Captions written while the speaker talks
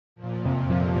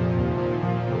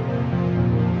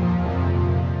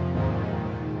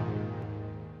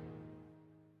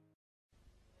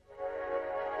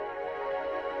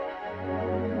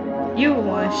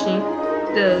watching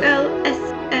the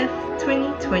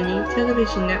LSF2020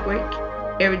 television network,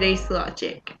 Everyday's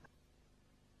Logic.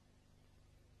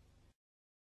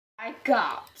 I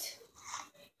got.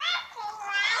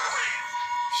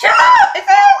 Shut up! It's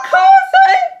all cold,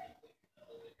 son!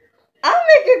 I'll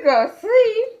make you go to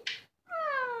sleep.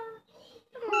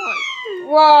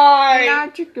 Why? And I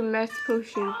took the mess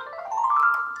potion.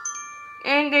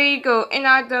 And there you go. And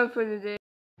I'm done for the day.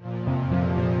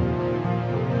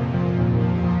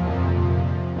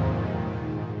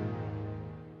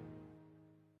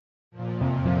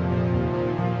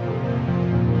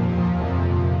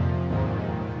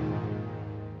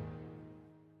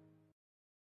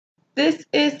 This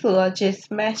is Logic's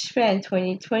Smash Fan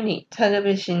 2020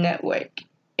 television network,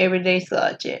 Everyday's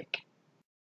Logic.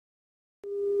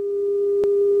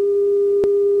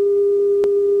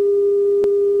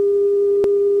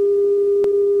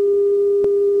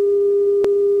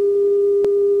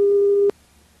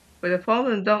 For the Fall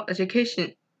in Adult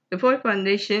Education, the Ford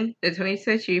Foundation, the 20th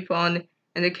Century Fund,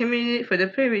 and the Community for the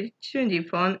Opportunity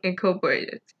Fund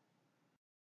Incorporated.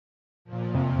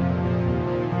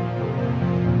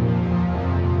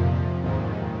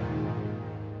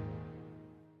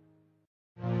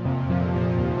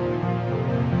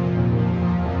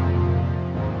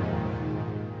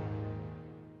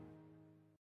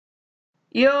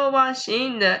 You're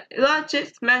watching the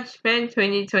Logic Smash Fan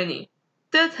 2020,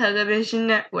 the television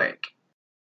network.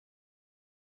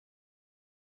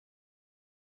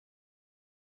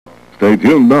 Stay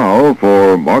tuned now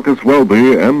for Marcus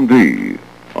Welby, MD,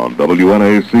 on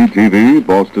WNAC TV,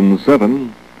 Boston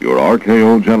 7, your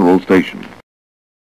RKO General Station.